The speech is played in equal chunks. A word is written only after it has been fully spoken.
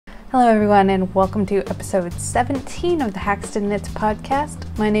Hello everyone and welcome to episode 17 of the Haxton Knits podcast.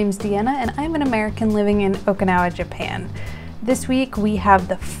 My name's Deanna and I'm an American living in Okinawa, Japan. This week we have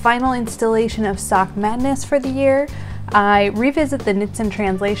the final installation of Sock Madness for the year. I revisit the Knits and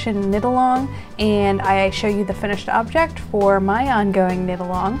Translation knit along and I show you the finished object for my ongoing knit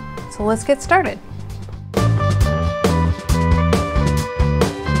along. So let's get started.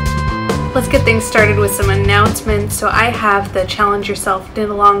 Let's get things started with some announcements. So I have the Challenge Yourself knit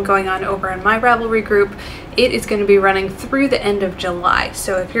along going on over in my Ravelry group. It is going to be running through the end of July.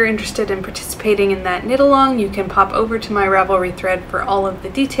 So if you're interested in participating in that knit along, you can pop over to my Ravelry thread for all of the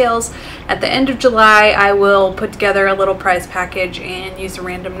details. At the end of July, I will put together a little prize package and use a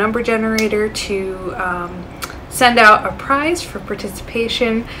random number generator to send out a prize for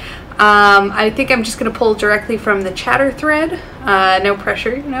participation. I think I'm just going to pull directly from the chatter thread. No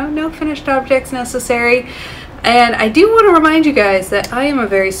pressure, no finished objects necessary. And I do want to remind you guys that I am a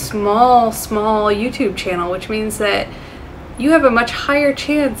very small YouTube channel, which means that you have a much higher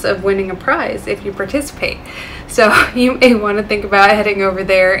chance of winning a prize if you participate. So you may want to think about heading over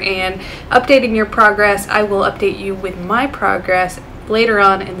there and updating your progress. I will update you with my progress later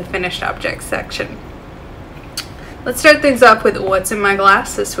on in the finished objects section. Let's start things off with what's in my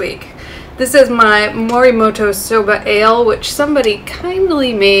glass this week. This is my Morimoto Soba Ale, which somebody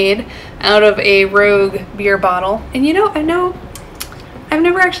kindly made out of a Rogue beer bottle. And I know I've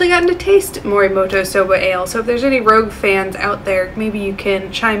never actually gotten to taste Morimoto Soba Ale, so if there's any Rogue fans out there, maybe you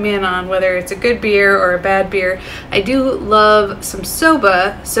can chime in on whether it's a good beer or a bad beer. I do love some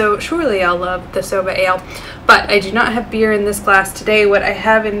soba, so surely I'll love the Soba Ale. But I do not have beer in this glass today. What I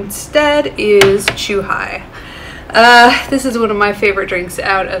have instead is Chuhai. This is one of my favorite drinks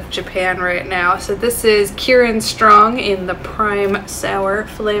out of Japan right now. So this is Kirin Strong in the Prime Sour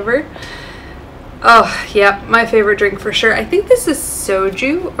flavor. Oh, yeah, my favorite drink for sure. I think this is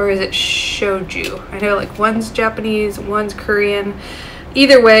soju, or is it shoju? I know like one's Japanese, one's Korean.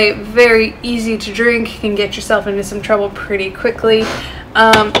 Either way, very easy to drink. You can get yourself into some trouble pretty quickly.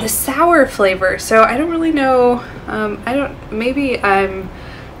 The sour flavor, so I don't really know, maybe I'm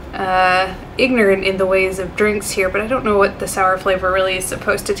ignorant in the ways of drinks here, but I don't know what the sour flavor really is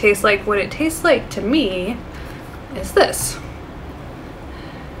supposed to taste like. What it tastes like to me is this.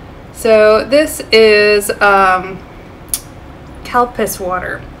 So this is cow piss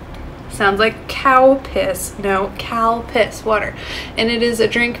water. Sounds like cow piss. No, cow piss water. And it is a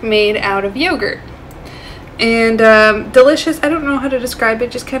drink made out of yogurt. And delicious. I don't know how to describe it,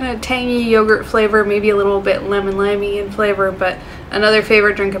 just kind of tangy yogurt flavor, maybe a little bit lemon-limey in flavor, but another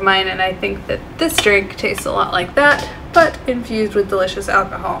favorite drink of mine, and I think that this drink tastes a lot like that, but infused with delicious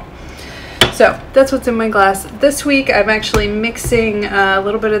alcohol. So that's what's in my glass. This week I'm actually mixing a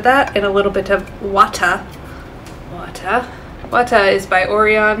little bit of that and a little bit of Wata. Wata is by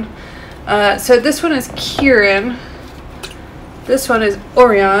Orion. So this one is Kirin. This one is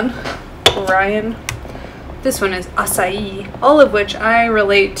Orion. This one is Acai, all of which I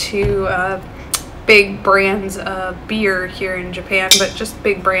relate to big brands of beer here in Japan, but just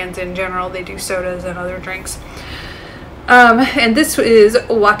big brands in general. They do sodas and other drinks. And this is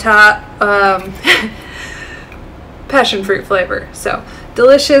Wata passion fruit flavor. So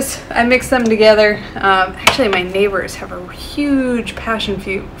delicious. I mix them together. Actually, my neighbors have a huge passion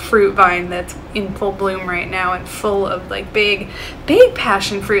fruit vine that's in full bloom right now and full of like big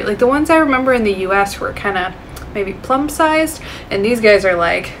passion fruit. Like the ones I remember in the US were kind of maybe plum sized, and these guys are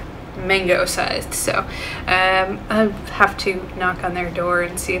like mango sized. So I have to knock on their door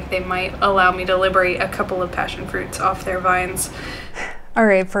and see if they might allow me to liberate a couple of passion fruits off their vines.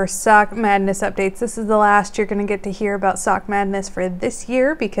 Alright, for Sock Madness updates, this is the last you're going to get to hear about Sock Madness for this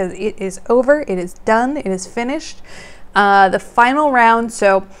year because it is over, it is done, it is finished. The final round,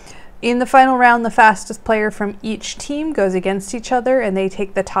 so in the final round, the fastest player from each team goes against each other and they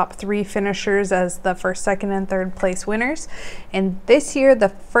take the top 3 finishers as the first, second, and third place winners. And this year, the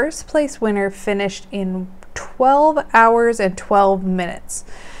first place winner finished in 12 hours and 12 minutes.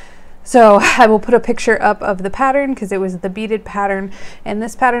 So I will put a picture up of the pattern because it was the beaded pattern, and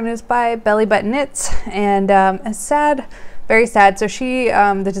this pattern is by Belly Button Knits, and it's sad, very sad. So she,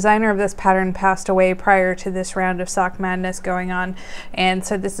 the designer of this pattern, passed away prior to this round of Sock Madness going on, and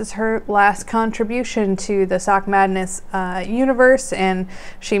so this is her last contribution to the Sock Madness universe, and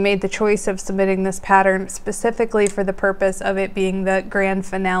she made the choice of submitting this pattern specifically for the purpose of it being the grand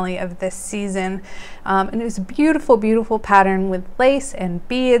finale of this season. And it was a beautiful, beautiful pattern with lace and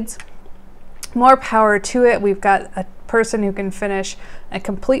beads. More power to it. We've got a person who can finish a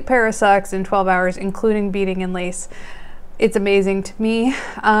complete pair of socks in 12 hours, including beading and lace. It's amazing to me.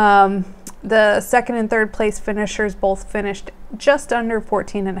 The second and third place finishers both finished just under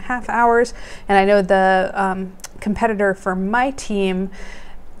 14.5 hours. And I know the competitor for my team,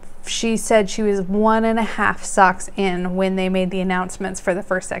 she said she was 1.5 socks in when they made the announcements for the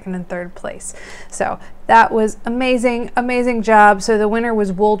first, second, and third place. So that was amazing, amazing job. So the winner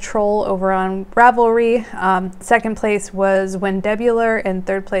was Wool Troll over on Ravelry. Second place was Wendebular, and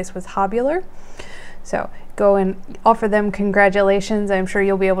third place was Hobular. So go and offer them congratulations. I'm sure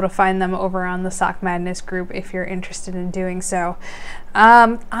you'll be able to find them over on the Sock Madness group if you're interested in doing so.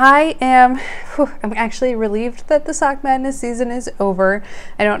 I'm actually relieved that the Sock Madness season is over.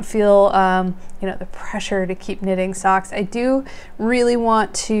 I don't feel you know, the pressure to keep knitting socks. I do really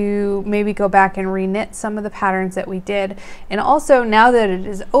want to maybe go back and re-knit some of the patterns that we did. And also, now that it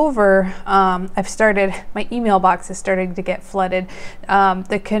is over, I've started, my email box is starting to get flooded.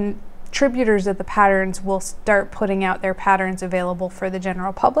 Contributors of the patterns will start putting out their patterns available for the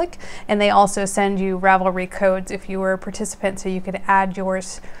general public, and they also send you Ravelry codes if you were a participant, so you could add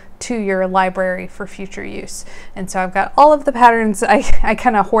yours to your library for future use. And so I've got all of the patterns. I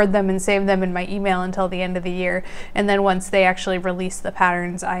kind of hoard them and save them in my email until the end of the year, and then once they actually release the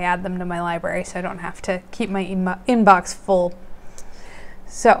patterns, I add them to my library so I don't have to keep my inbox full.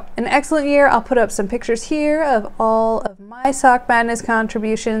 So, an excellent year. I'll put up some pictures here of all of my Sock Madness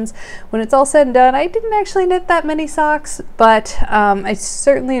contributions. When it's all said and done, I didn't actually knit that many socks, but I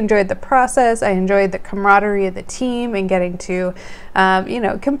certainly enjoyed the process. I enjoyed the camaraderie of the team and getting to, you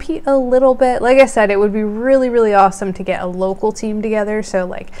know, compete a little bit. Like I said, it would be really, really awesome to get a local team together. So,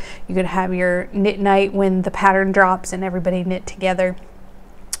 like, you could have your knit night when the pattern drops and everybody knit together.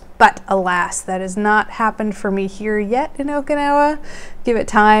 But alas, that has not happened for me here yet in Okinawa. Give it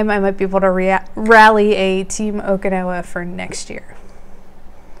time. I might be able to rally a Team Okinawa for next year.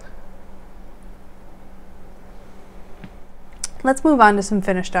 Let's move on to some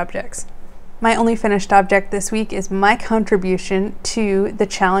finished objects. My only finished object this week is my contribution to the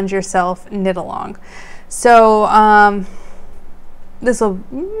Challenge Yourself Knit Along. So this will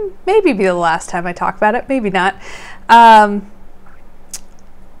maybe be the last time I talk about it, maybe not.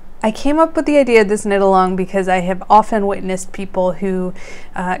 I came up with the idea of this knit along because I have often witnessed people who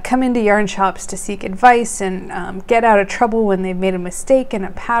come into yarn shops to seek advice and get out of trouble when they've made a mistake in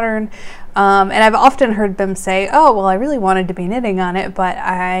a pattern. And I've often heard them say, oh, well, I really wanted to be knitting on it, but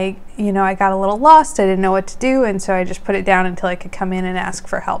I got a little lost. I didn't know what to do. And so I just put it down until I could come in and ask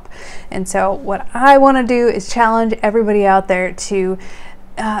for help. And so what I want to do is challenge everybody out there to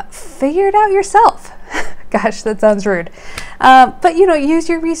figure it out yourself. Gosh, that sounds rude. But you know, use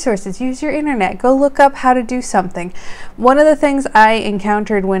your resources, use your internet, go look up how to do something. One of the things I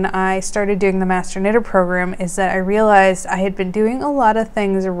encountered when I started doing the Master Knitter program is that I realized I had been doing a lot of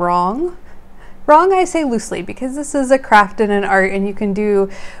things wrong. Wrong, I say loosely, because this is a craft and an art, and you can do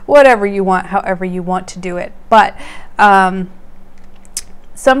whatever you want, however you want to do it. But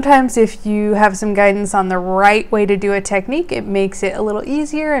sometimes if you have some guidance on the right way to do a technique, it makes it a little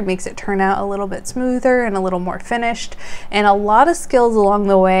easier, it makes it turn out a little bit smoother and a little more finished. And a lot of skills along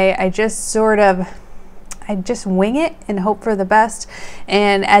the way, I just wing it and hope for the best.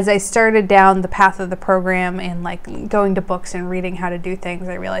 And as I started down the path of the program and like going to books and reading how to do things,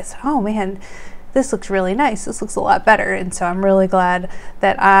 I realized, oh man, this looks really nice. This looks a lot better. And so I'm really glad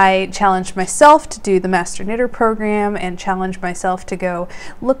that I challenged myself to do the Master Knitter program and challenged myself to go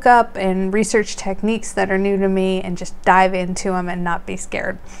look up and research techniques that are new to me and just dive into them and not be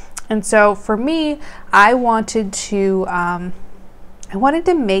scared. And so for me, I wanted to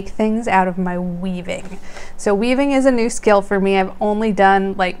make things out of my weaving. So weaving is a new skill for me. I've only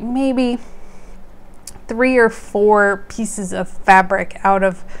done like maybe 3 or 4 pieces of fabric out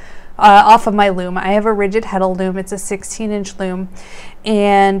of off of my loom. I have a rigid heddle loom. It's a 16-inch loom,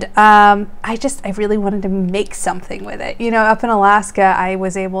 and I really wanted to make something with it. You know, up in Alaska, I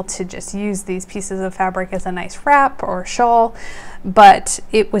was able to just use these pieces of fabric as a nice wrap or shawl, but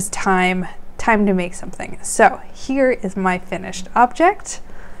it was time to make something. So here is my finished object.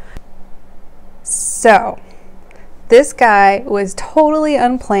 So this guy was totally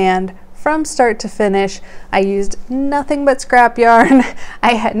unplanned. From start to finish, I used nothing but scrap yarn.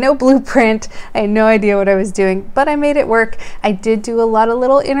 I had no blueprint. I had no idea what I was doing, but I made it work. I did do a lot of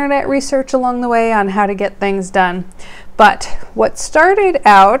little internet research along the way on how to get things done. But what started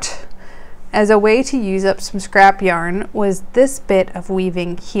out as a way to use up some scrap yarn was this bit of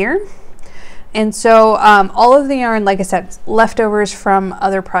weaving here. And so all of the yarn, like I said, leftovers from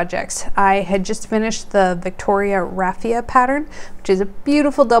other projects. I had just finished the Victoria Raffia pattern, which is a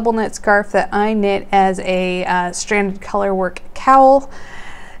beautiful double knit scarf that I knit as a stranded colorwork cowl.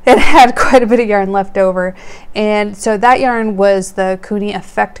 it had quite a bit of yarn left over. And so that yarn was the Kauni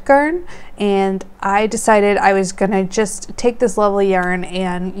Effektgarn, and I decided I was gonna just take this lovely yarn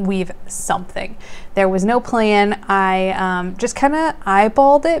and weave something. There was no plan. I just kind of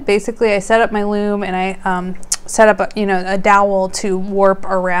eyeballed it. Basically, I set up my loom and I set up a dowel to warp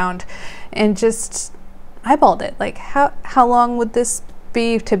around and just eyeballed it. Like how long would this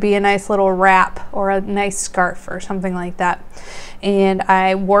be to be a nice little wrap or a nice scarf or something like that. And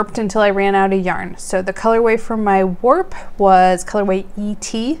I warped until I ran out of yarn. So the colorway for my warp was colorway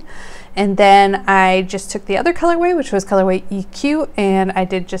ET, and then I just took the other colorway, which was colorway EQ, and I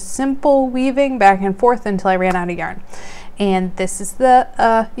did just simple weaving back and forth until I ran out of yarn. And this is the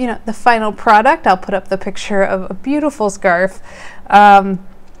the final product. I'll put up the picture of a beautiful scarf.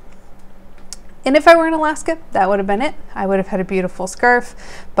 And if I were in Alaska, that would have been it. I would have had a beautiful scarf,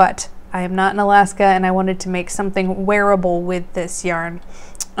 but I am not in Alaska and I wanted to make something wearable with this yarn.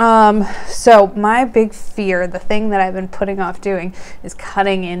 So my big fear, the thing that I've been putting off doing, is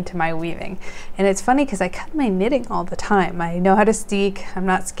cutting into my weaving. And it's funny because I cut my knitting all the time. I know how to steek. I'm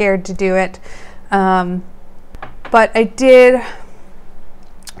not scared to do it. But I did.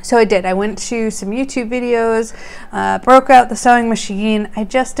 So I did. I went to some YouTube videos, broke out the sewing machine. I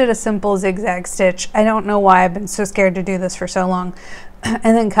just did a simple zigzag stitch. I don't know why I've been so scared to do this for so long.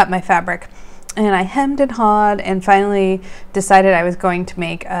 And then cut my fabric. And I hemmed and hawed and finally decided I was going to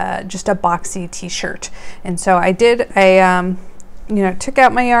make just a boxy t-shirt. And so I did. I took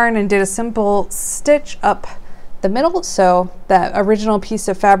out my yarn and did a simple stitch up the middle. So that original piece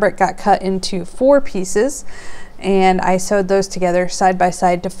of fabric got cut into 4 pieces. And I sewed those together side by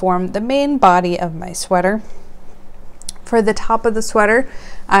side to form the main body of my sweater. For the top of the sweater,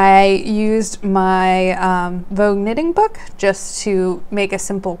 I used my Vogue knitting book just to make a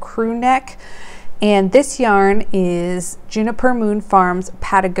simple crew neck. And this yarn is Juniper Moon Farms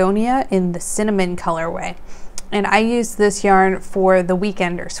Patagonia in the cinnamon colorway. And I used this yarn for the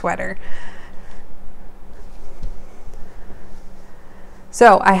weekender sweater.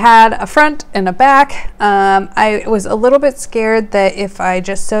 So I had a front and a back. I was a little bit scared that if I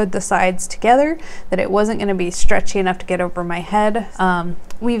just sewed the sides together, that it wasn't going to be stretchy enough to get over my head.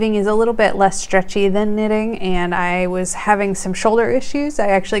 Weaving is a little bit less stretchy than knitting, and I was having some shoulder issues. I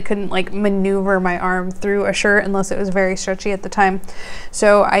actually couldn't like maneuver my arm through a shirt unless it was very stretchy at the time.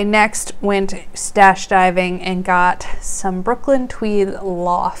 So I next went stash diving and got some Brooklyn Tweed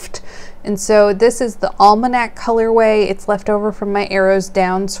Loft. And so this is the Almanac colorway. It's left over from my Arrows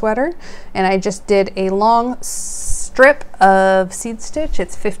down sweater. And I just did a long strip of seed stitch.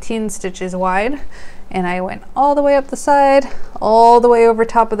 It's 15 stitches wide. And I went all the way up the side, all the way over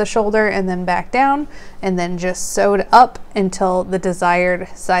top of the shoulder, and then back down, and then just sewed up until the desired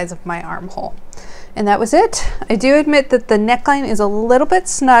size of my armhole. And that was it. I do admit that the neckline is a little bit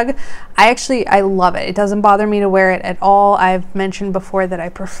snug. I love it. It doesn't bother me to wear it at all. I've mentioned before that I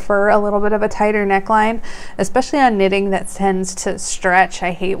prefer a little bit of a tighter neckline, especially on knitting that tends to stretch.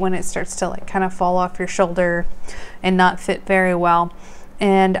 I hate when it starts to like kind of fall off your shoulder and not fit very well.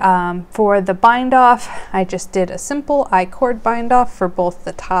 And for the bind off, I just did a simple I-cord bind off for both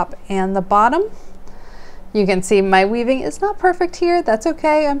the top and the bottom. You can see my weaving is not perfect here. That's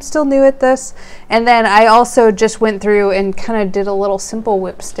okay. I'm still new at this. And then I also just went through and kind of did a little simple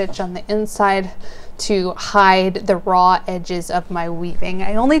whip stitch on the inside to hide the raw edges of my weaving.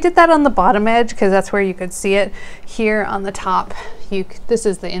 I only did that on the bottom edge because that's where you could see it. Here on the top, this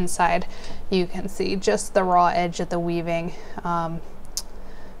is the inside. You can see just the raw edge of the weaving.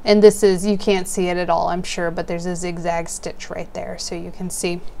 And this is, you can't see it at all, I'm sure, but there's a zigzag stitch right there, so you can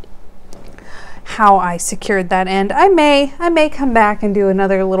see how I secured that end. I may come back and do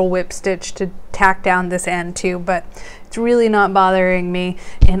another little whip stitch to tack down this end too, but it's really not bothering me,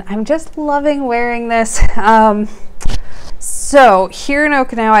 and I'm just loving wearing this. So here in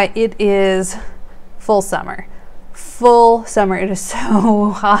Okinawa, it is full summer. Full summer. It is so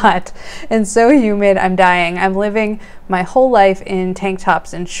hot and so humid. I'm dying. I'm living my whole life in tank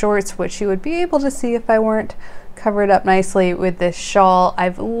tops and shorts, which you would be able to see if I weren't covered up nicely with this shawl.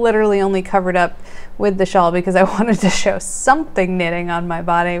 I've literally only covered up with the shawl because I wanted to show something knitting on my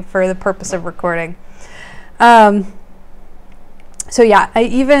body for the purpose of recording. So yeah,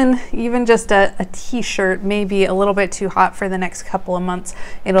 even just a t-shirt may be a little bit too hot for the next couple of months.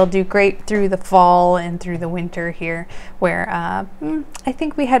 It'll do great through the fall and through the winter here, where I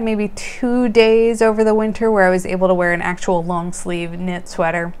think we had maybe 2 days over the winter where I was able to wear an actual long sleeve knit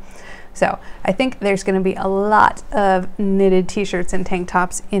sweater. So I think there's going to be a lot of knitted t-shirts and tank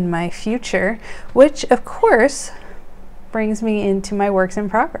tops in my future, which of course brings me into my works in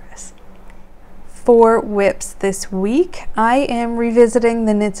progress. for WIPs this week. I am revisiting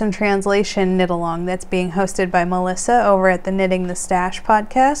the Knits and Translation knit along that's being hosted by Melissa over at the Knitting the Stash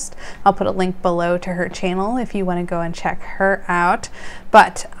podcast. I'll put a link below to her channel if you want to go and check her out.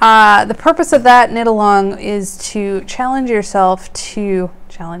 But the purpose of that knit along is to challenge yourself,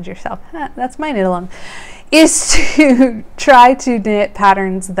 that's my knit along, is to try to knit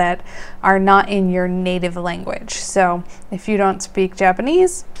patterns that are not in your native language. So if you don't speak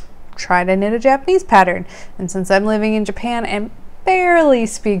Japanese, try to knit a Japanese pattern. And since I'm living in Japan and barely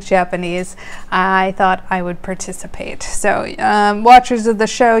speak Japanese, I thought I would participate. So watchers of the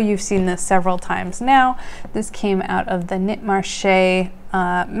show, you've seen this several times now. This came out of the Knit Marché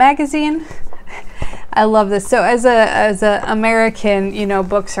magazine. I love this. So as a American, you know,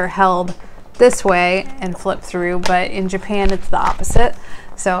 books are held this way and flip through, but in Japan it's the opposite.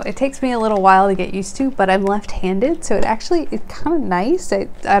 So it takes me a little while to get used to, but I'm left-handed, so it's kind of nice.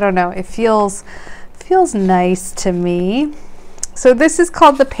 I don't know, it feels nice to me. So this is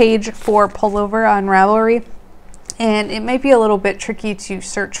called the page for Pullover on Ravelry, and it might be a little bit tricky to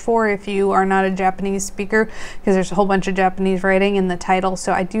search for if you are not a Japanese speaker, because there's a whole bunch of Japanese writing in the title.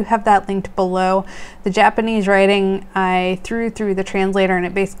 So I do have that linked below. The Japanese writing I threw through the translator, and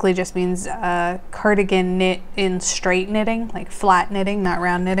it basically just means cardigan knit in straight knitting, like flat knitting, not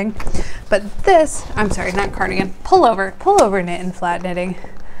round knitting. But this, I'm sorry, not cardigan, pullover knit in flat knitting.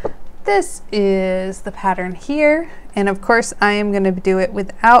 This is the pattern here, and of course I am going to do it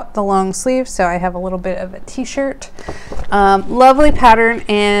without the long sleeve, so I have a little bit of a t-shirt. Lovely pattern,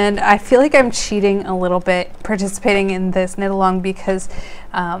 and I feel like I'm cheating a little bit participating in this knit along because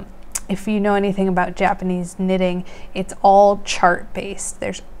if you know anything about Japanese knitting, it's all chart based.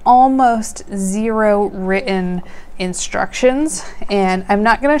 There's almost zero written instructions, and I'm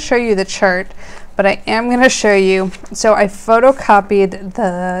not going to show you the chart, but I am going to show you. So I photocopied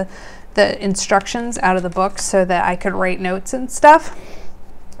the instructions out of the book so that I could write notes and stuff.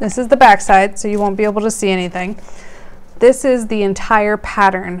 This is the back side, so you won't be able to see anything. This is the entire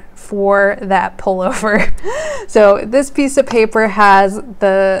pattern for that pullover. So this piece of paper has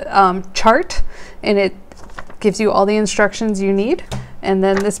the chart, and it gives you all the instructions you need. And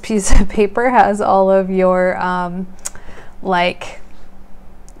then this piece of paper has all of your like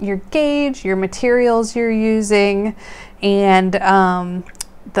your gauge, your materials you're using, and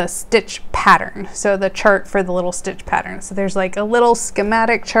the stitch pattern. So the chart for the little stitch pattern. So there's like a little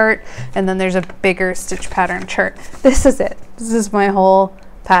schematic chart, and then there's a bigger stitch pattern chart. This is it. This is my whole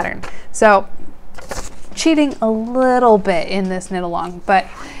pattern. So cheating a little bit in this knit along, but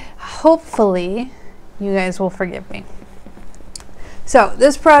hopefully you guys will forgive me. So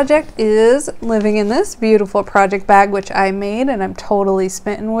this project is living in this beautiful project bag, which I made and I'm totally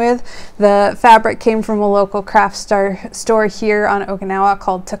smitten with. The fabric came from a local craft store here on Okinawa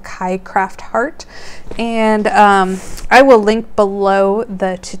called Tokai Craft Heart. And I will link below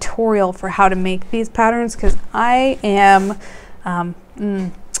the tutorial for how to make these patterns, because I am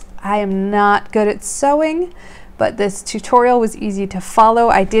not good at sewing, but this tutorial was easy to follow.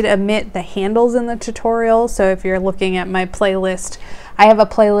 I did omit the handles in the tutorial, so if you're looking at my playlist, I have a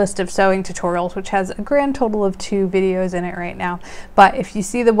playlist of sewing tutorials which has a grand total of 2 videos in it right now. But if you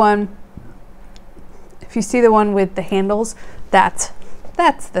see the one with the handles, that's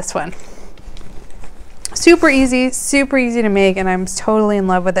this one. Super easy to make, and I'm totally in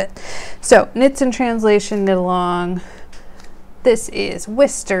love with it. So Knits and Translation knit along. This is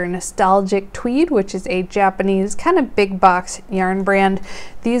Wister Nostalgic Tweed, which is a Japanese kind of big box yarn brand.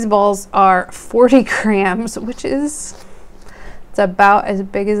 These balls are 40 grams, which is, it's about as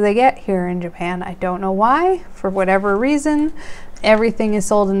big as they get here in Japan. I don't know why, for whatever reason. Everything is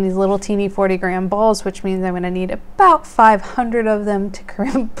sold in these little teeny 40-gram balls, which means I'm going to need about 500 of them to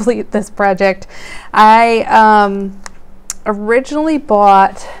complete this project. I originally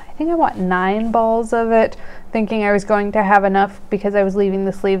bought, I think I bought 9 balls of it, thinking I was going to have enough because I was leaving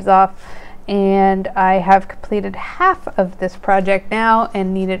the sleeves off, and I have completed half of this project now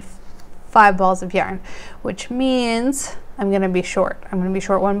and needed 5 balls of yarn, which means I'm going to be short. I'm going to be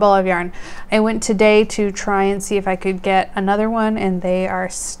short 1 ball of yarn. I went today to try and see if I could get another one, and they are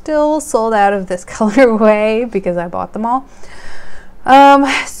still sold out of this colorway because I bought them all.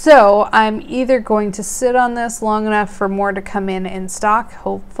 So I'm either going to sit on this long enough for more to come in stock,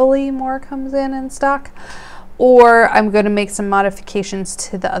 hopefully more comes in stock, or I'm going to make some modifications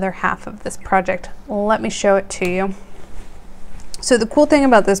to the other half of this project. Let me show it to you. So the cool thing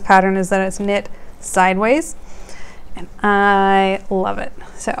about this pattern is that it's knit sideways, and I love it.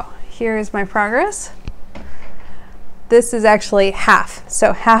 So here's my progress. This is actually half.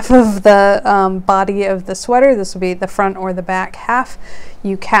 So half of the body of the sweater, this will be the front or the back half,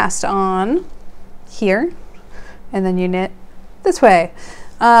 you cast on here, and then you knit this way.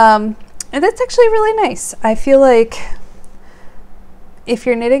 And that's actually really nice. I feel like if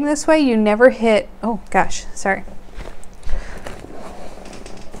you're knitting this way, you never hit, oh gosh, sorry.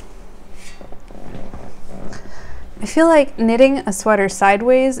 I feel like knitting a sweater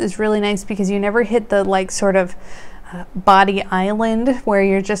sideways is really nice because you never hit the like sort of body island where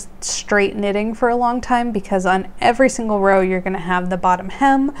you're just straight knitting for a long time, because on every single row you're going to have the bottom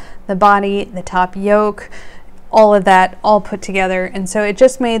hem, the body, the top yoke, all of that all put together. And so it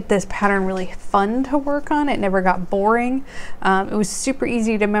just made this pattern really fun to work on. It never got boring. It was super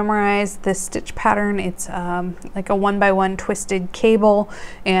easy to memorize this stitch pattern. It's like a 1x1 twisted cable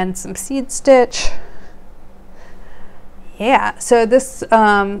and some seed stitch. Yeah, so this,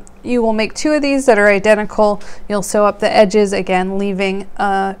 you will make 2 of these that are identical. You'll sew up the edges, again, leaving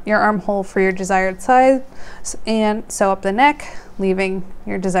your armhole for your desired size, and sew up the neck, leaving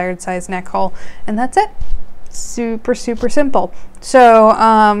your desired size neck hole, and that's it. Super, super simple.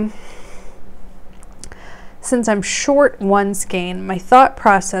 So, since I'm short 1 skein, my thought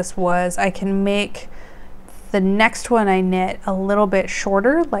process was I can make the next one I knit a little bit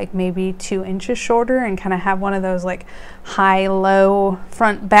shorter, like maybe 2 inches shorter, and kind of have one of those like high-low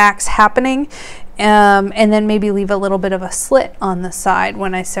front backs happening, and then maybe leave a little bit of a slit on the side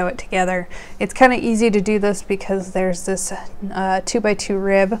when I sew it together. It's kind of easy to do this because there's this 2x2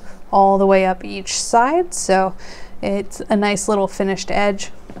 rib all the way up each side, so it's a nice little finished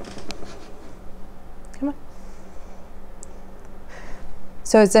edge. Come on.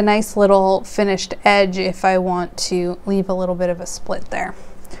 So it's a nice little finished edge if I want to leave a little bit of a split there.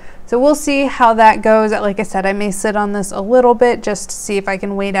 So we'll see how that goes. Like I said, I may sit on this a little bit just to see if I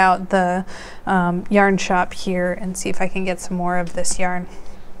can wait out the yarn shop here and see if I can get some more of this yarn.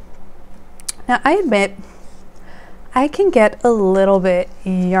 Now I admit I can get a little bit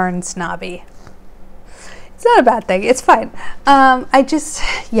yarn snobby. It's not a bad thing, it's fine.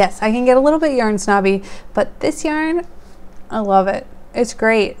 Yes, I can get a little bit yarn snobby, but this yarn, I love it. It's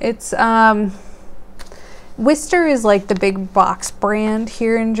great. It's Wister is like the big box brand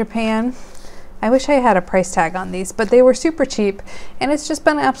here in Japan. I wish I had a price tag on these, but they were super cheap, and it's just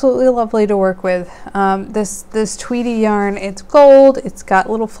been absolutely lovely to work with. This Tweedy yarn, it's gold, it's got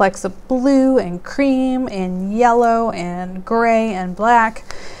little flecks of blue and cream and yellow and gray and black,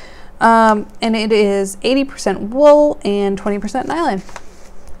 and it is 80% wool and 20% nylon.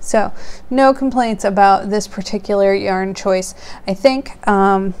 So no complaints about this particular yarn choice. I think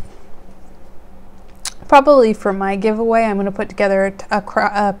probably for my giveaway, I'm going to put together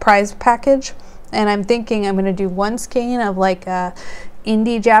a prize package, and I'm thinking I'm going to do 1 skein of like a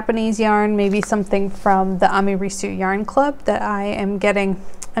indie Japanese yarn, maybe something from the Amirisu Yarn Club that I'm getting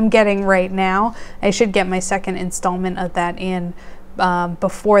right now. I should get my second installment of that in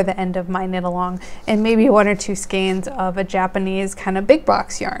before the end of my knit along, and maybe 1 or 2 skeins of a Japanese kind of big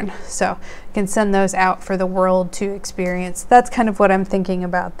box yarn, so I can send those out for the world to experience. That's kind of what I'm thinking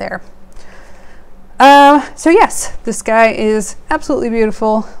about there. So yes, this guy is absolutely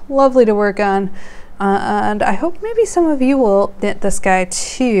beautiful, lovely to work on, and I hope maybe some of you will knit this guy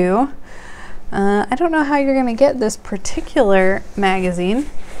too. I don't know how you're going to get this particular magazine,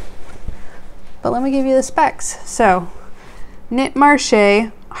 but let me give you the specs. So Knit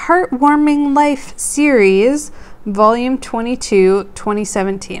Marche Heartwarming Life Series, Volume 22,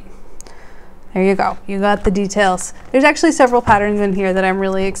 2017. There you go. You got the details. There's actually several patterns in here that I'm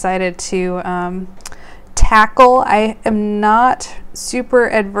really excited to tackle. I am not super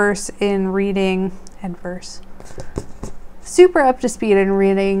super up to speed in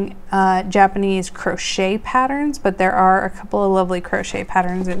reading Japanese crochet patterns, but there are a couple of lovely crochet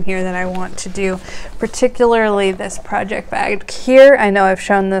patterns in here that I want to do, particularly this project bag here. I know I've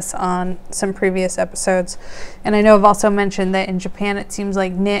shown this on some previous episodes, and I know I've also mentioned that in Japan it seems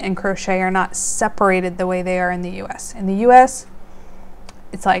like knit and crochet are not separated the way they are in the US. In the US,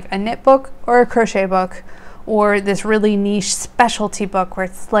 it's like a knit book or a crochet book, or this really niche specialty book where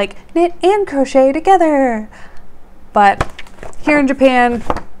it's like knit and crochet together. But here in Japan,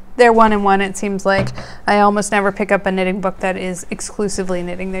 they're one in one, it seems like. I almost never pick up a knitting book that is exclusively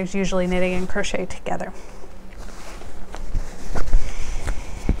knitting. There's usually knitting and crochet together.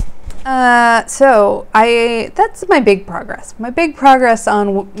 So that's my big progress. My big progress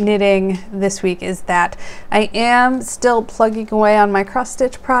on knitting this week is that I am still plugging away on my cross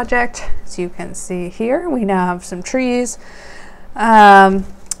stitch project. As you can see here, we now have some trees.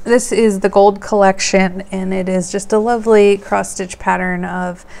 This is the gold collection, and it is just a lovely cross stitch pattern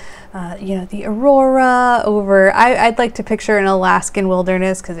of you know, the aurora over, I'd like to picture an Alaskan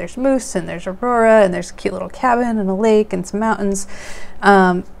wilderness, because there's moose and there's aurora and there's a cute little cabin and a lake and some mountains.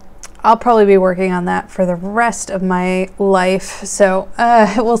 I'll probably be working on that for the rest of my life. So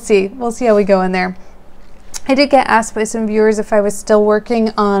we'll see how we go in there. I did get asked by some viewers if I was still working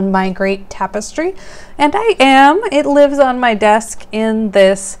on my Great Tapestry, and I am. It lives on my desk in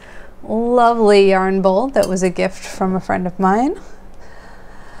this lovely yarn bowl that was a gift from a friend of mine.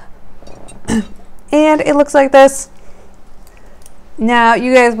 And it looks like this. Now,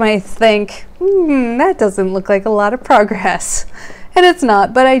 you guys might think, that doesn't look like a lot of progress. And it's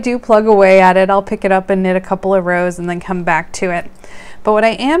not, but I do plug away at it. I'll pick it up and knit a couple of rows and then come back to it. But what I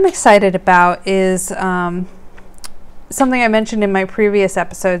am excited about is something I mentioned in my previous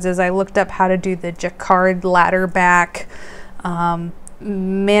episodes is I looked up how to do the jacquard ladder back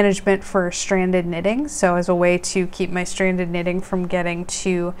management for stranded knitting. So as a way to keep my stranded knitting from getting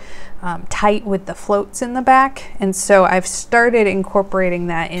too tight with the floats in the back. And so I've started incorporating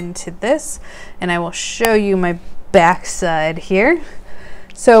that into this, and I will show you my backside here.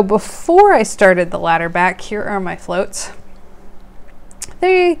 So before I started the ladder back, here are my floats.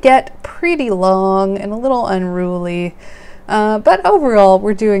 They get pretty long and a little unruly, but overall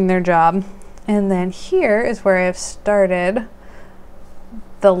we're doing their job. And then here is where I've started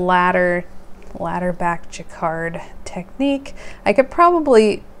the ladder back jacquard technique. I could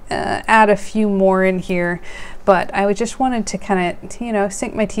probably add a few more in here, but I just wanted to kind of, you know,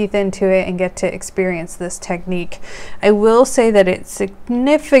 sink my teeth into it and get to experience this technique. I will say that it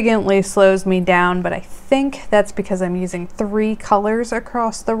significantly slows me down, but I think that's because I'm using 3 colors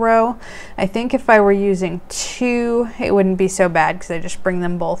across the row. I think if I were using 2, it wouldn't be so bad because I just bring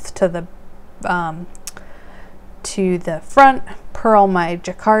them both to the front, purl my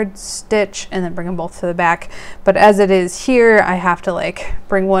jacquard stitch, and then bring them both to the back. But as it is here, I have to like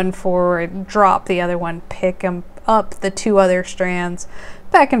bring one forward, drop the other one, pick them up, the 2 other strands,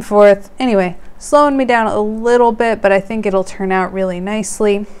 back and forth. Anyway, slowing me down a little bit, but I think it'll turn out really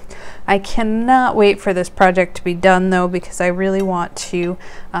nicely. I cannot wait for this project to be done though, because I really want to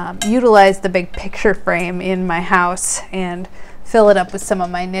utilize the big picture frame in my house and fill it up with some of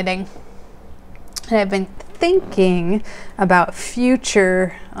my knitting. And I've been thinking about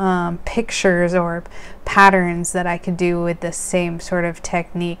future pictures or patterns that I could do with the same sort of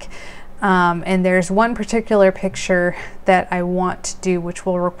technique. And there's one particular picture that I want to do which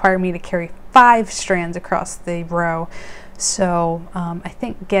will require me to carry 5 strands across the row. So I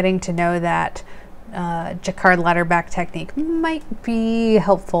think getting to know that jacquard ladder back technique might be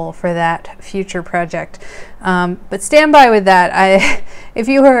helpful for that future project. But stand by with that. If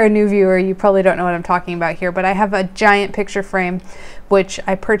you are a new viewer, you probably don't know what I'm talking about here, but I have a giant picture frame which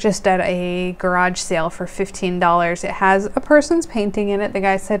I purchased at a garage sale for $15. It has a person's painting in it. The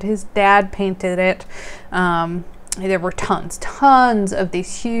guy said his dad painted it. There were tons of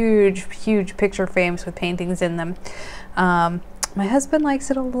these huge picture frames with paintings in them. My husband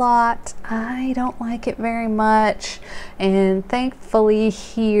likes it a lot. I don't like it very much. And thankfully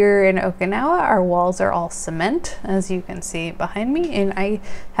here in Okinawa, our walls are all cement, as you can see behind me. And I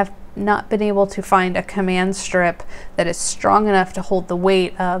have not been able to find a command strip that is strong enough to hold the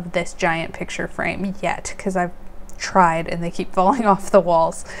weight of this giant picture frame yet, because I've tried and they keep falling off the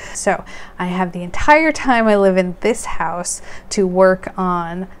walls. So I have the entire time I live in this house to work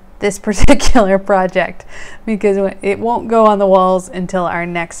on this particular project, because it won't go on the walls until our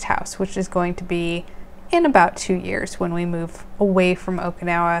next house, which is going to be in about 2 years when we move away from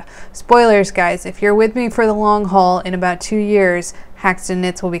Okinawa. Spoilers, guys, if you're with me for the long haul, in about 2 years, Haxton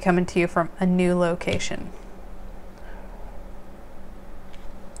Knits will be coming to you from a new location.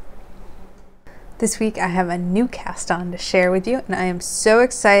 This week I have a new cast on to share with you, and I am so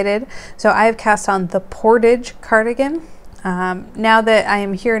excited. So I have cast on the Portage cardigan. Now that I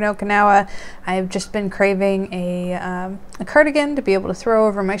am here in Okinawa, I've just been craving a cardigan to be able to throw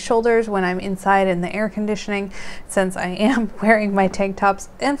over my shoulders when I'm inside in the air conditioning, since I am wearing my tank tops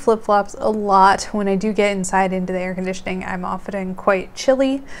and flip-flops a lot. When I do get inside into the air conditioning, I'm often quite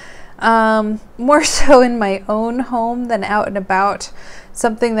chilly, more so in my own home than out and about.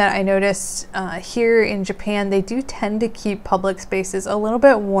 Something that I noticed here in Japan, they do tend to keep public spaces a little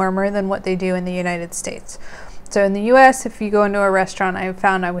bit warmer than what they do in the United States. So in the US, if you go into a restaurant, I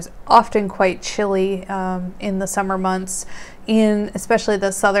found I was often quite chilly in the summer months, in especially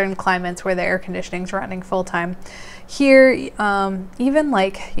the southern climates where the air conditioning is running full time. Here, even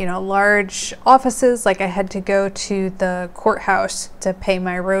like, you know, large offices, like I had to go to the courthouse to pay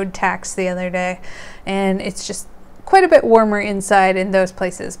my road tax the other day, and it's just quite a bit warmer inside in those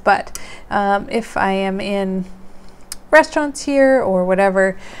places. But if I am in restaurants here or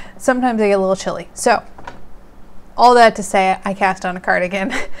whatever, sometimes they get a little chilly. So all that to say, I cast on a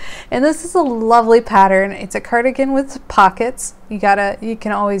cardigan. And this is a lovely pattern. It's a cardigan with pockets. You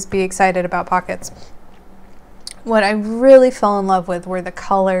can always be excited about pockets. What I really fell in love with were the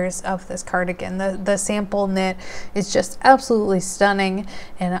colors of this cardigan. The sample knit is just absolutely stunning,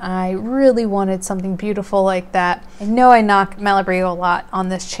 and I really wanted something beautiful like that. I know I knock Malabrigo a lot on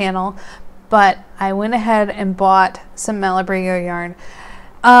this channel, but I went ahead and bought some Malabrigo yarn.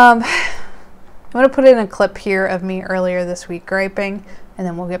 I'm going to put in a clip here of me earlier this week griping, and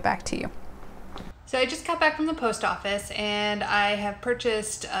then we'll get back to you. So I just got back from the post office, and I have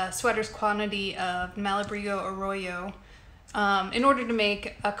purchased a sweater's quantity of Malabrigo Arroyo in order to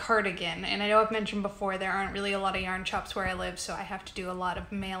make a cardigan. And I know I've mentioned before there aren't really a lot of yarn shops where I live, so I have to do a lot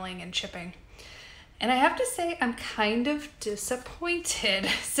of mailing and shipping. And I have to say I'm kind of disappointed.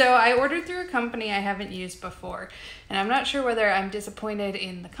 So I ordered through a company I haven't used before, and I'm not sure whether I'm disappointed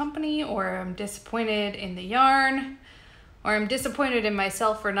in the company or I'm disappointed in the yarn, or I'm disappointed in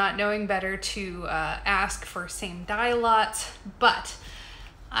myself for not knowing better to ask for same dye lots. But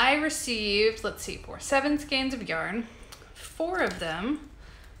I received, let's see, 7 skeins of yarn. 4 of them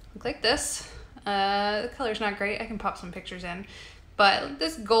look like this. The color's not great. I can pop some pictures in. But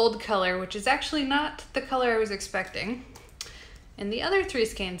this gold color, which is actually not the color I was expecting. And the other 3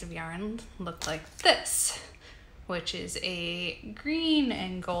 skeins of yarn look like this, which is a green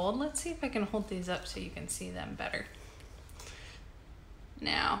and gold. Let's see if I can hold these up so you can see them better.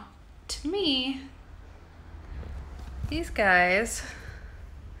 Now, to me, these guys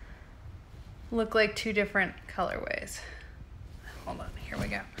look like 2 different colorways. Hold on, here we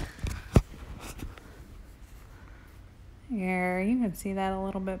go. Here, you can see that a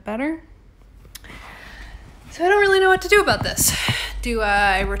little bit better. So I don't really know what to do about this. Do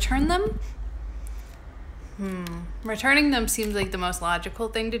I return them? Returning them seems like the most logical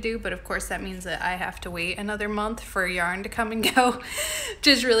thing to do, but of course that means that I have to wait another month for yarn to come and go, which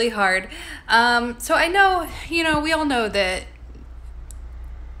is really hard. So I know, we all know that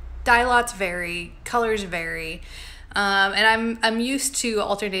dye lots vary, colors vary, and I'm used to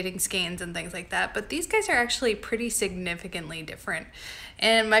alternating skeins and things like that, but these guys are actually pretty significantly different.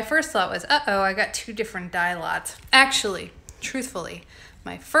 And my first thought was, uh-oh, I got 2 different dye lots. Actually, truthfully,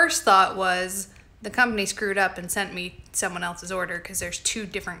 my first thought was the company screwed up and sent me someone else's order because there's 2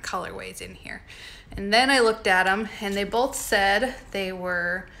 different colorways in here. And then I looked at them and they both said they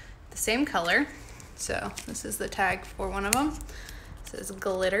were the same color. So this is the tag for one of them. It says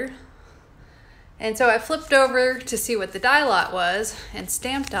glitter. And so I flipped over to see what the dye lot was, and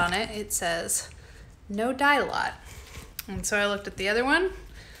stamped on it, it says no dye lot. And so I looked at the other one.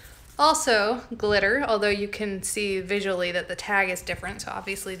 Also glitter, although you can see visually that the tag is different, so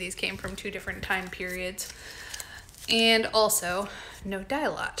obviously these came from 2 different time periods. And also no dye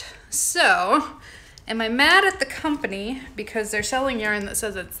lot. So am I mad at the company because they're selling yarn that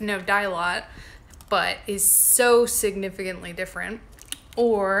says it's no dye lot but is so significantly different?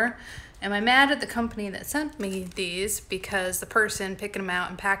 Or am I mad at the company that sent me these because the person picking them out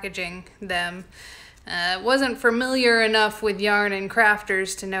and packaging them wasn't familiar enough with yarn and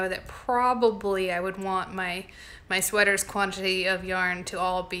crafters to know that probably I would want my sweater's quantity of yarn to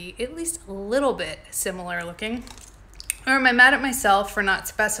all be at least a little bit similar looking? Or am I mad at myself for not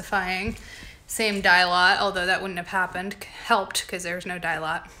specifying same dye lot, although that wouldn't have helped because there's no dye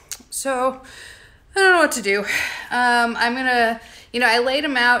lot. So I don't know what to do. I'm gonna, I laid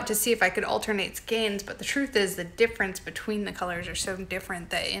them out to see if I could alternate skeins, but the truth is the difference between the colors are so different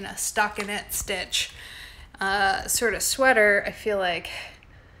that in a stockinette stitch sort of sweater, I feel like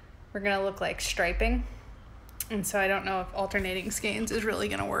we're gonna look like striping. And so I don't know if alternating skeins is really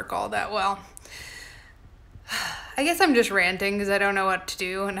gonna work all that well. I guess I'm just ranting because I don't know what to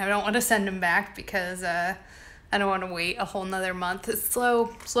do, and I don't want to send them back because I don't want to wait a whole nother month. It's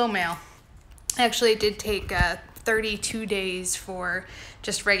slow mail. Actually, it did take 32 days for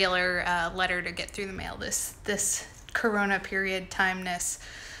just regular letter to get through the mail this corona period timeness.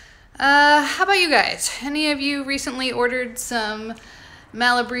 How about you guys? Any of you recently ordered some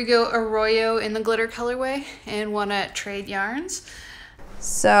Malabrigo Arroyo in the glitter colorway and want to trade yarns?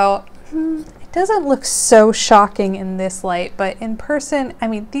 So it doesn't look so shocking in this light, but in person, I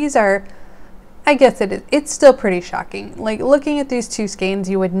mean, these are, I guess it is, it's still pretty shocking. Like looking at these 2 skeins,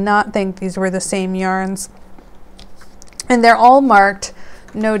 you would not think these were the same yarns. And they're all marked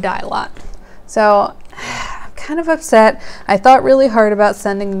no dye lot. So I'm kind of upset. I thought really hard about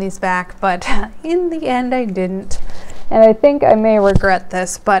sending these back, but in the end I didn't. And I think I may regret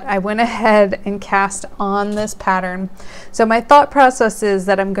this, but I went ahead and cast on this pattern. So my thought process is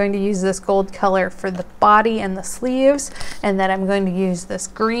that I'm going to use this gold color for the body and the sleeves, and that I'm going to use this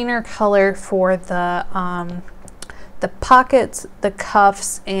greener color for the the pockets, the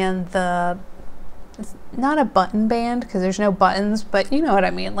cuffs, and the, it's not a button band because there's no buttons, but you know what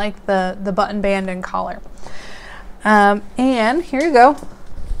I mean, like the button band and collar. And here you go,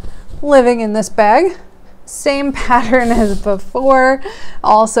 living in this bag. Same pattern as before,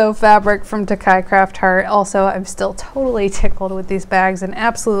 also fabric from Takai Craft Heart. Also, I'm still totally tickled with these bags and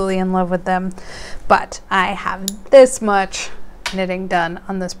absolutely in love with them, but I have this much knitting done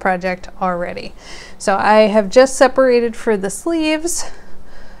on this project already. So I have just separated for the sleeves,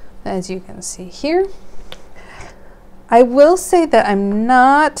 as you can see here. I will say that I'm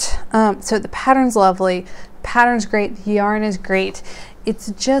not, so the pattern's lovely, pattern's great, the yarn is great.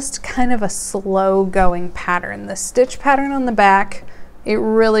 It's just kind of a slow going pattern. The stitch pattern on the back, it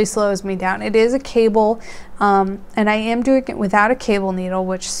really slows me down. It is a cable, and I am doing it without a cable needle,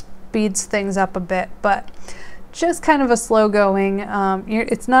 which speeds things up a bit, but just kind of a slow going.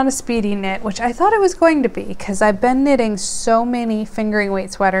 It's not a speedy knit, which I thought it was going to be because I've been knitting so many fingering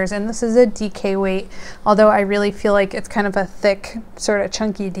weight sweaters, and this is a DK weight, although I really feel like it's kind of a thick, sort of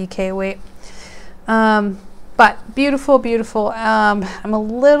chunky DK weight. But beautiful, beautiful. I'm a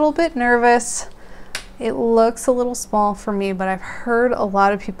little bit nervous. It looks a little small for me, but I've heard a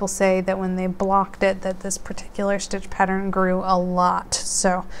lot of people say that when they blocked it, that this particular stitch pattern grew a lot.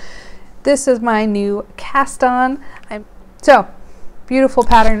 So this is my new cast on. So beautiful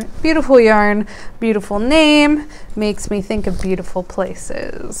pattern, beautiful yarn, beautiful name, makes me think of beautiful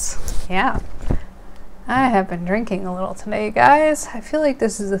places. Yeah. I have been drinking a little today, guys. I feel like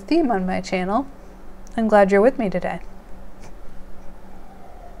this is a theme on my channel. I'm glad you're with me today.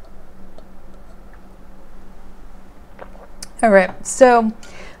 All right, so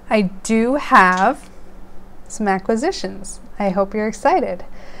I do have some acquisitions. I hope you're excited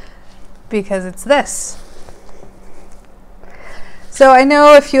because it's this. So I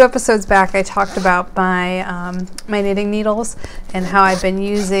know a few episodes back I talked about my my knitting needles and how I've been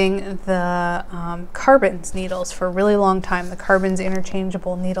using the Carbons needles for a really long time, the Carbons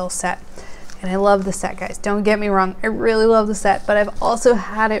interchangeable needle set. And I love the set, guys. Don't get me wrong. I really love the set, but I've also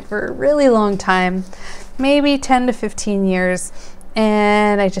had it for a really long time, maybe 10 to 15 years,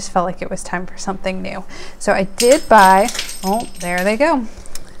 and I just felt like it was time for something new. So I did buy, oh, there they go.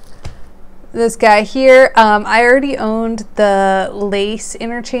 This guy here, I already owned the lace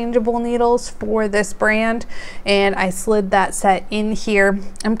interchangeable needles for this brand, and I slid that set in here.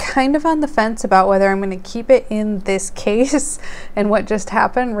 I'm kind of on the fence about whether I'm going to keep it in this case, and what just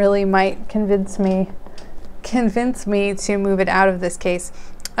happened really might convince me to move it out of this case.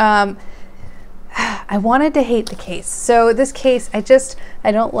 I wanted to hate the case. So this case,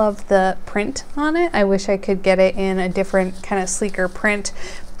 I don't love the print on it. I wish I could get it in a different kind of sleeker print.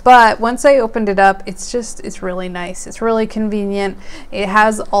 But once I opened it up, it's really nice. It's really convenient. It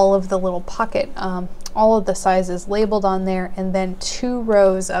has all of the little pocket, all of the sizes labeled on there, and then 2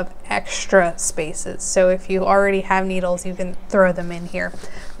 rows of extra spaces. So if you already have needles, you can throw them in here.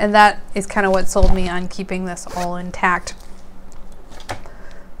 And that is kind of what sold me on keeping this all intact.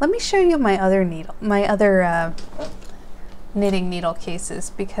 Let me show you my other knitting needle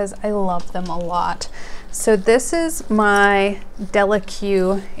cases because I love them a lot. So this is my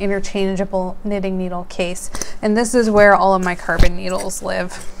Delaque interchangeable knitting needle case, and this is where all of my carbon needles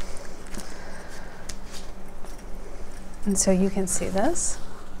live. And so you can see this.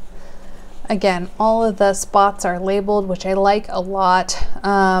 Again, all of the spots are labeled, which I like a lot.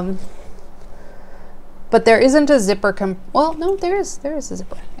 But there isn't a zipper, well, no, there is a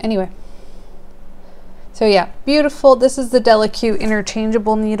zipper. Anyway. So yeah, beautiful. This is the Delaque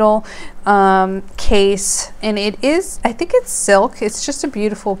interchangeable needle case, and it is, I think it's silk. It's just a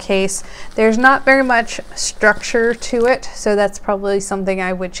beautiful case. There's not very much structure to it, so that's probably something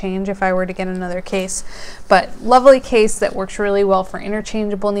I would change if I were to get another case. But lovely case that works really well for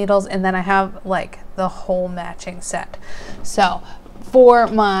interchangeable needles, and then I have like the whole matching set. So for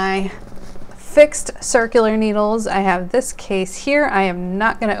my fixed circular needles, I have this case here. I am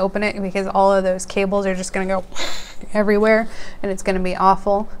not going to open it because all of those cables are just going to go everywhere and it's going to be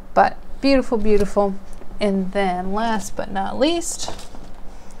awful, but beautiful, beautiful. And then last but not least,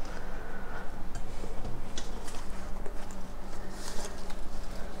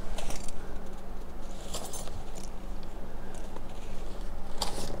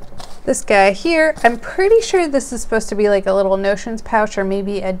 this guy here. I'm pretty sure this is supposed to be like a little notions pouch or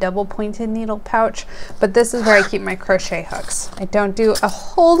maybe a double pointed needle pouch, but this is where I keep my crochet hooks. I don't do a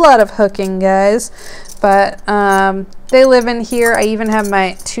whole lot of hooking, guys, but they live in here. I even have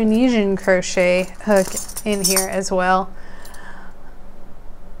my Tunisian crochet hook in here as well.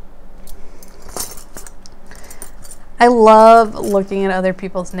 I love looking at other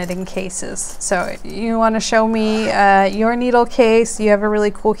people's knitting cases. So you want to show me your needle case, you have a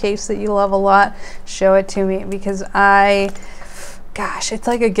really cool case that you love a lot, show it to me, because gosh, it's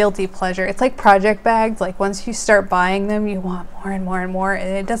like a guilty pleasure. It's like project bags. Like once you start buying them, you want more and more and more, and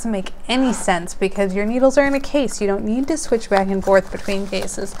it doesn't make any sense because your needles are in a case. You don't need to switch back and forth between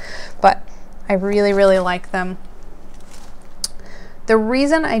cases, but I really, really like them. The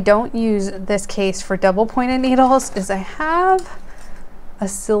reason I don't use this case for double pointed needles is I have a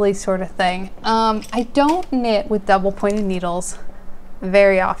silly sort of thing. I don't knit with double pointed needles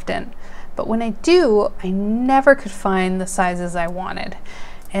very often, but when I do, I never could find the sizes I wanted.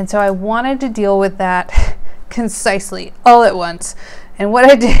 And so I wanted to deal with that concisely all at once. And what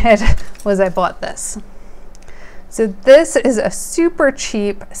I did was I bought this. So this is a super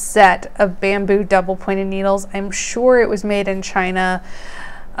cheap set of bamboo double pointed needles. I'm sure it was made in China.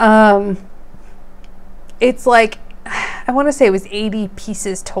 It's like, I want to say it was 80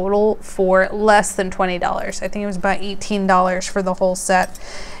 pieces total for less than $20. I think it was about $18 for the whole set.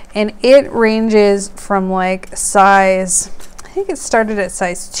 And it ranges from like size, I think it started at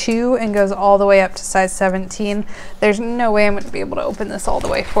size 2 and goes all the way up to size 17. There's no way I'm going to be able to open this all the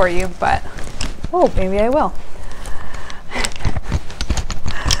way for you, but oh, maybe I will.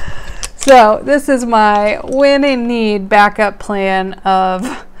 So this is my when in need backup plan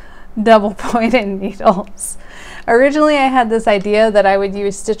of double pointed needles. Originally I had this idea that I would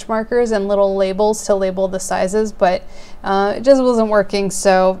use stitch markers and little labels to label the sizes, but it just wasn't working,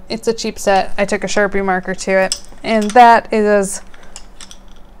 so it's a cheap set. I took a Sharpie marker to it, and that is,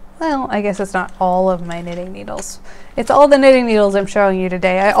 well, I guess it's not all of my knitting needles. It's all the knitting needles I'm showing you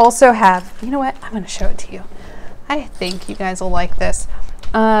today. I also have, you know what, I'm going to show it to you. I think you guys will like this.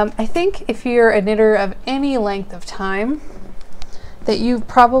 I think if you're a knitter of any length of time, that you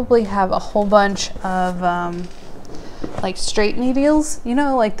probably have a whole bunch of like straight needles, you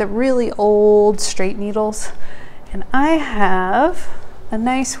know, like the really old straight needles. And I have a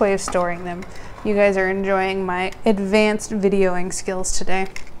nice way of storing them. You guys are enjoying my advanced videoing skills today.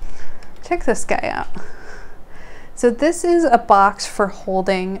 Check this guy out. So this is a box for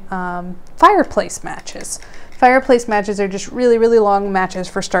holding fireplace matches. Fireplace matches are just really, really long matches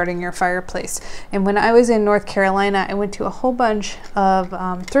for starting your fireplace. And when I was in North Carolina, I went to a whole bunch of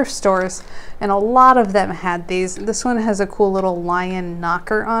thrift stores, and a lot of them had these. This one has a cool little lion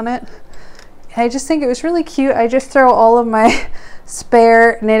knocker on it. I just think it was really cute. I just throw all of my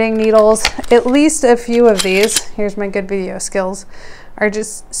spare knitting needles, at least a few of these, here's my good video skills, are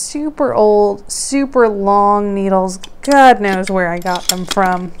just super old, super long needles. God knows where I got them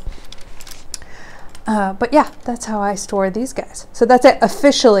from. But yeah, that's how I store these guys. So that's it,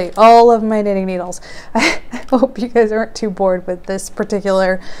 officially, all of my knitting needles. I hope you guys aren't too bored with this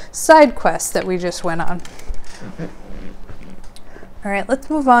particular side quest that we just went on. All right, let's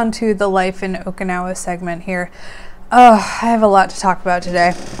move on to the Life in Okinawa segment here. Oh, I have a lot to talk about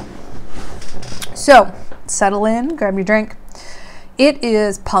today. So settle in, grab your drink. It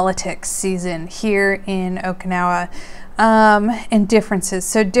is politics season here in Okinawa. And differences.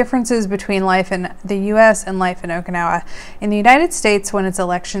 So differences between life in the US and life in Okinawa. In the United States, when it's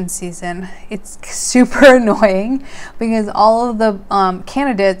election season, it's super annoying because all of the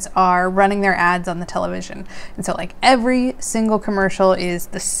candidates are running their ads on the television. And so like every single commercial is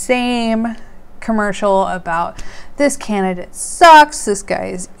the same commercial about this candidate sucks, this guy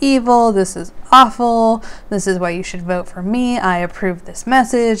is evil, this is awful, this is why you should vote for me, I approve this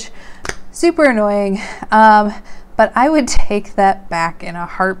message. Super annoying. But I would take that back in a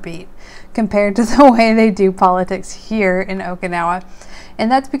heartbeat compared to the way they do politics here in Okinawa. And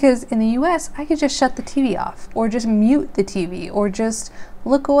that's because in the US, I could just shut the TV off or just mute the TV or just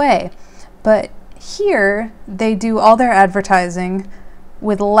look away. But here, they do all their advertising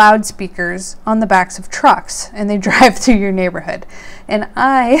with loudspeakers on the backs of trucks, and they drive through your neighborhood. And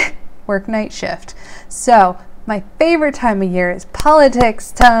I work night shift. So my favorite time of year is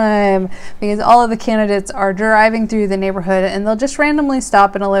politics time because all of the candidates are driving through the neighborhood and they'll just randomly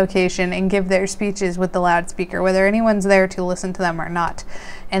stop in a location and give their speeches with the loudspeaker, whether anyone's there to listen to them or not.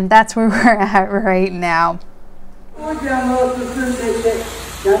 And that's where we're at right now.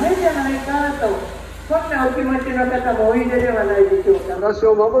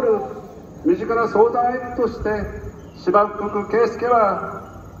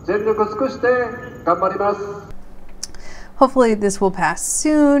 Hopefully this will pass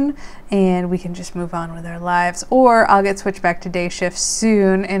soon and we can just move on with our lives, or I'll get switched back to day shift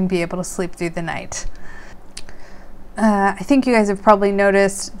soon and be able to sleep through the night. I think you guys have probably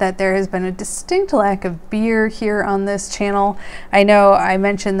noticed that there has been a distinct lack of beer here on this channel. I know I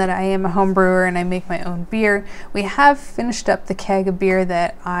mentioned that I am a home brewer and I make my own beer. We have finished up the keg of beer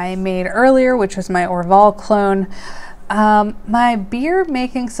that I made earlier, which was my Orval clone. My beer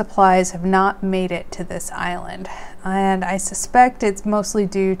making supplies have not made it to this island, and I suspect it's mostly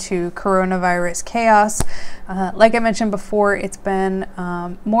due to coronavirus chaos. Like I mentioned before, it's been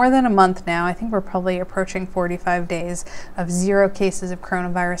more than a month now. I think we're probably approaching 45 days of 0 cases of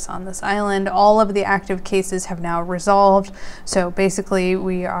coronavirus on this island. All of the active cases have now resolved. So basically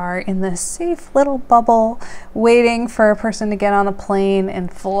we are in this safe little bubble waiting for a person to get on a plane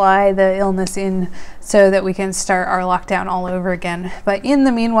and fly the illness in so that we can start our lockdown all over again. But in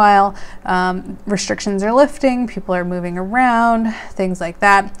the meanwhile, restrictions are lifting, people are moving around, things like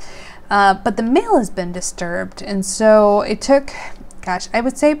that. But the mail has been disturbed, and so it took, gosh, I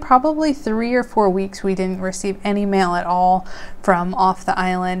would say probably 3 or 4 weeks we didn't receive any mail at all from off the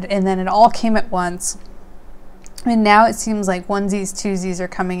island, and then it all came at once. And now it seems like onesies, twosies are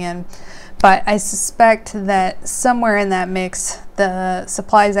coming in. But I suspect that somewhere in that mix, the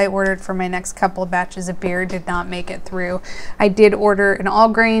supplies I ordered for my next couple of batches of beer did not make it through. I did order an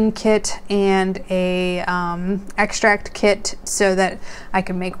all-grain kit and a extract kit so that I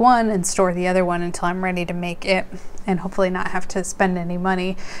could make one and store the other one until I'm ready to make it and hopefully not have to spend any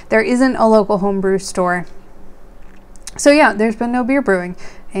money. There isn't a local homebrew store. So yeah, there's been no beer brewing,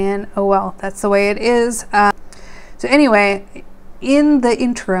 and oh well, that's the way it is. So anyway, in the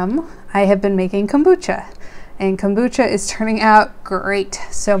interim, I have been making kombucha, and kombucha is turning out great.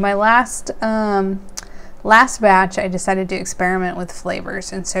 So my last batch, I decided to experiment with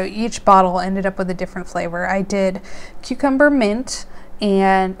flavors, and so each bottle ended up with a different flavor. I did cucumber mint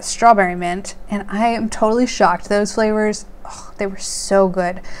and strawberry mint, and I am totally shocked. Those flavors, oh, they were so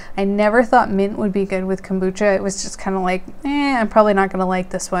good. I never thought mint would be good with kombucha. It was just kind of like, I'm probably not gonna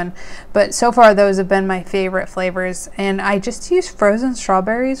like this one. But so far those have been my favorite flavors, and I just used frozen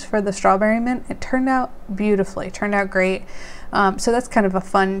strawberries for the strawberry mint. It turned out beautifully, it turned out great. So that's kind of a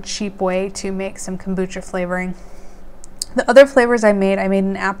fun, cheap way to make some kombucha flavoring. The other flavors I made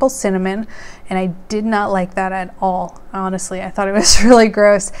an apple cinnamon, and I did not like that at all. Honestly, I thought it was really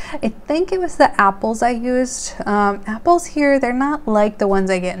gross. I think it was the apples I used. Apples here, they're not like the ones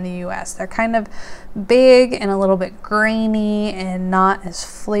I get in the US. They're kind of big and a little bit grainy and not as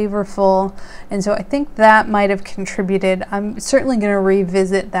flavorful. And so I think that might have contributed. I'm certainly going to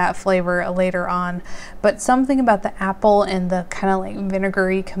revisit that flavor later on. But something about the apple and the kind of like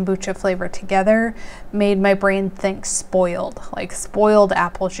vinegary kombucha flavor together made my brain think spoiled, like spoiled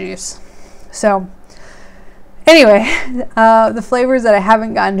apple juice. So anyway, the flavors that I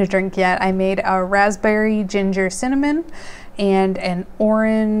haven't gotten to drink yet, I made a raspberry ginger cinnamon and an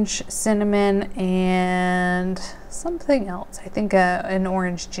orange cinnamon and something else. I think an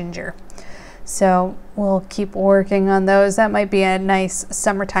orange ginger. So we'll keep working on those. That might be a nice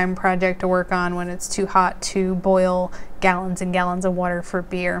summertime project to work on when it's too hot to boil gallons and gallons of water for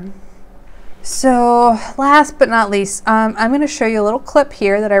beer. So last but not least, I'm going to show you a little clip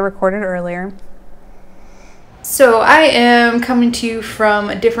here that I recorded earlier. So I am coming to you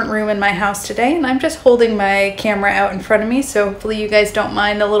from a different room in my house today, and I'm just holding my camera out in front of me, so hopefully you guys don't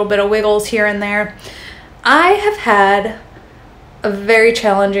mind a little bit of wiggles here and there. I have had a very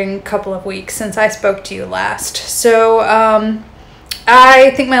challenging couple of weeks since I spoke to you last. So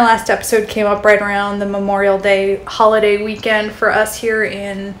I think my last episode came up right around the Memorial Day holiday weekend for us here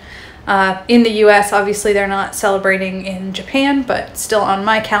in the US. Obviously they're not celebrating in Japan, but still on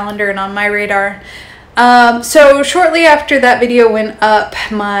my calendar and on my radar. So shortly after that video went up,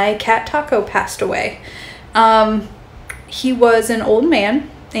 my cat Taco passed away. He was an old man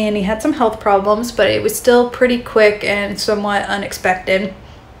and he had some health problems, but it was still pretty quick and somewhat unexpected.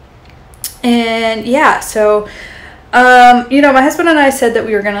 And yeah, so you know, my husband and I said that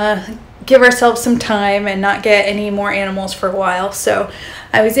we were gonna give ourselves some time and not get any more animals for a while. So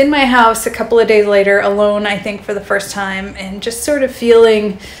I was in my house a couple of days later, alone, I think for the first time, and just sort of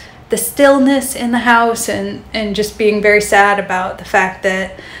feeling the stillness in the house and just being very sad about the fact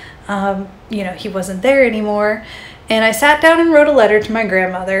that, you know, he wasn't there anymore. And I sat down and wrote a letter to my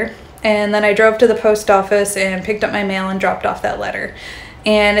grandmother, and then I drove to the post office and picked up my mail and dropped off that letter.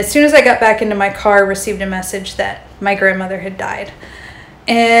 And as soon as I got back into my car, received a message that my grandmother had died.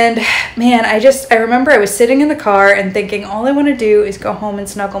 And man, I remember I was sitting in the car and thinking, all I want to do is go home and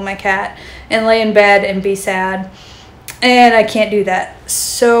snuggle my cat and lay in bed and be sad. And I can't do that.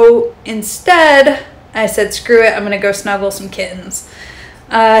 So instead, I said, screw it, I'm going to go snuggle some kittens.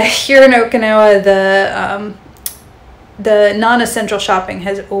 Here in Okinawa, the non-essential shopping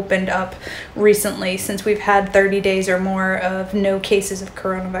has opened up recently since we've had 30 days or more of no cases of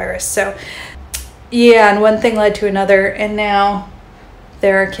coronavirus. So yeah, and one thing led to another, and now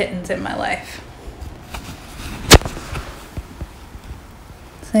there are kittens in my life.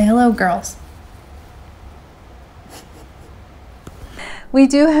 Say hello, girls. We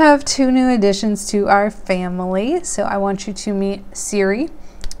do have 2 new additions to our family, so I want you to meet Ciri.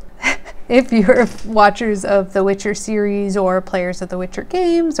 If you're watchers of the Witcher series or players of the Witcher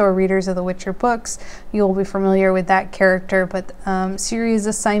games or readers of the Witcher books, you'll be familiar with that character. But Ciri is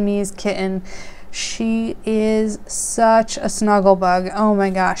a Siamese kitten. She is such a snuggle bug. Oh my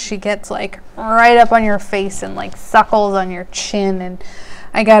gosh, she gets like right up on your face and like suckles on your chin. And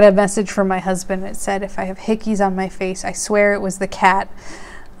I got a message from my husband that said if I have hickeys on my face, I swear it was the cat.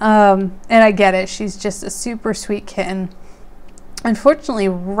 And I get it. She's just a super sweet kitten. Unfortunately,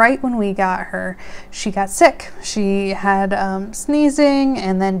 right when we got her, she got sick. She had sneezing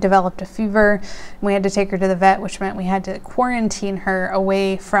and then developed a fever. We had to take her to the vet, which meant we had to quarantine her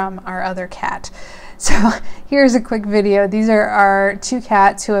away from our other cat. So here's a quick video. These are our 2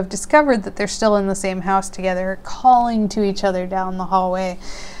 cats who have discovered that they're still in the same house together, calling to each other down the hallway,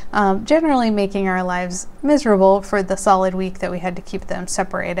 generally making our lives miserable for the solid week that we had to keep them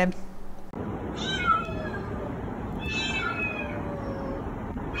separated.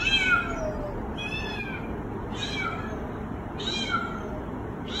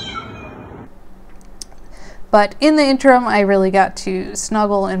 But in the interim, I really got to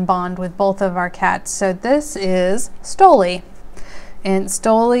snuggle and bond with both of our cats. So this is Stoli. And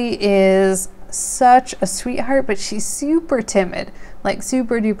Stoli is such a sweetheart, but she's super timid, like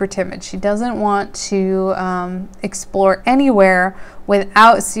super duper timid. She doesn't want to explore anywhere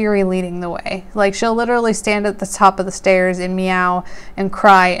without Ciri leading the way. Like she'll literally stand at the top of the stairs and meow and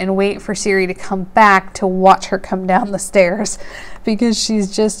cry and wait for Ciri to come back to watch her come down the stairs because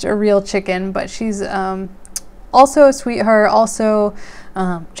she's just a real chicken. But she's also a sweetheart, also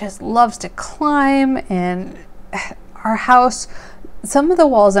just loves to climb. And our house, some of the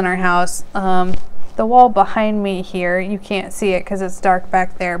walls in our house, the wall behind me here, you can't see it because it's dark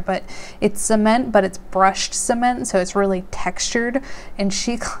back there, but it's cement, but it's brushed cement, so it's really textured, and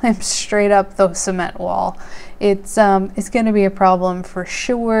she climbs straight up the cement wall. It's going to be a problem for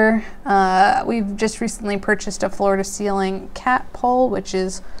sure. We've just recently purchased a floor-to-ceiling cat pole, which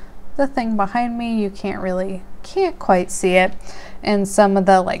is the thing behind me. You can't quite see it, and some of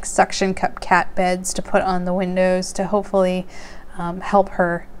the like suction cup cat beds to put on the windows to hopefully help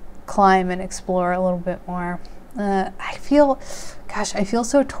her climb and explore a little bit more. I feel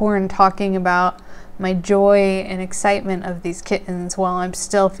so torn talking about my joy and excitement of these kittens while I'm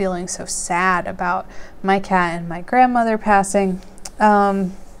still feeling so sad about my cat and my grandmother passing. My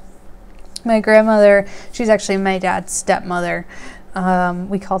grandmother, she's actually my dad's stepmother.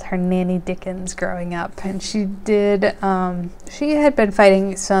 We called her Nanny Dickens growing up, and she had been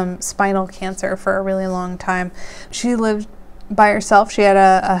fighting some spinal cancer for a really long time. She lived by herself. She had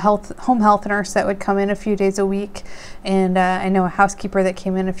a home health nurse that would come in a few days a week, and I know a housekeeper that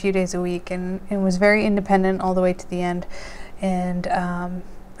came in a few days a week, and was very independent all the way to the end. And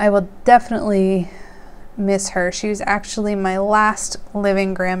I will definitely miss her. She was actually my last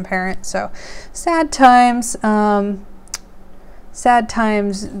living grandparent, so sad times. Sad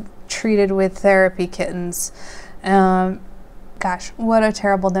times treated with therapy kittens. Gosh, what a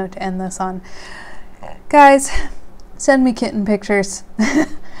terrible note to end this on. Guys, send me kitten pictures.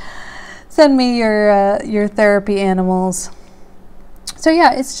 Send me your therapy animals. So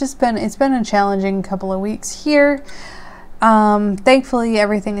yeah, it's been a challenging couple of weeks here. Thankfully,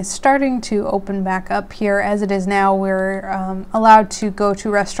 everything is starting to open back up here. As it is now, we're allowed to go to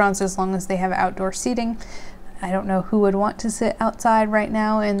restaurants as long as they have outdoor seating. I don't know who would want to sit outside right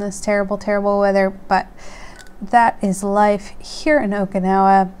now in this terrible, terrible weather, but that is life here in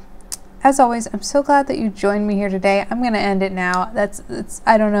Okinawa. As always, I'm so glad that you joined me here today. I'm going to end it now.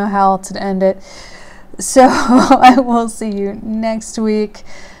 I don't know how else to end it. So I will see you next week,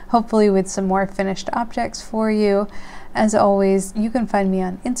 hopefully with some more finished objects for you. As always, you can find me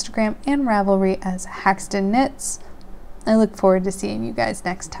on Instagram and Ravelry as Haxton Knits. I look forward to seeing you guys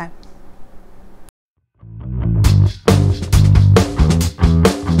next time.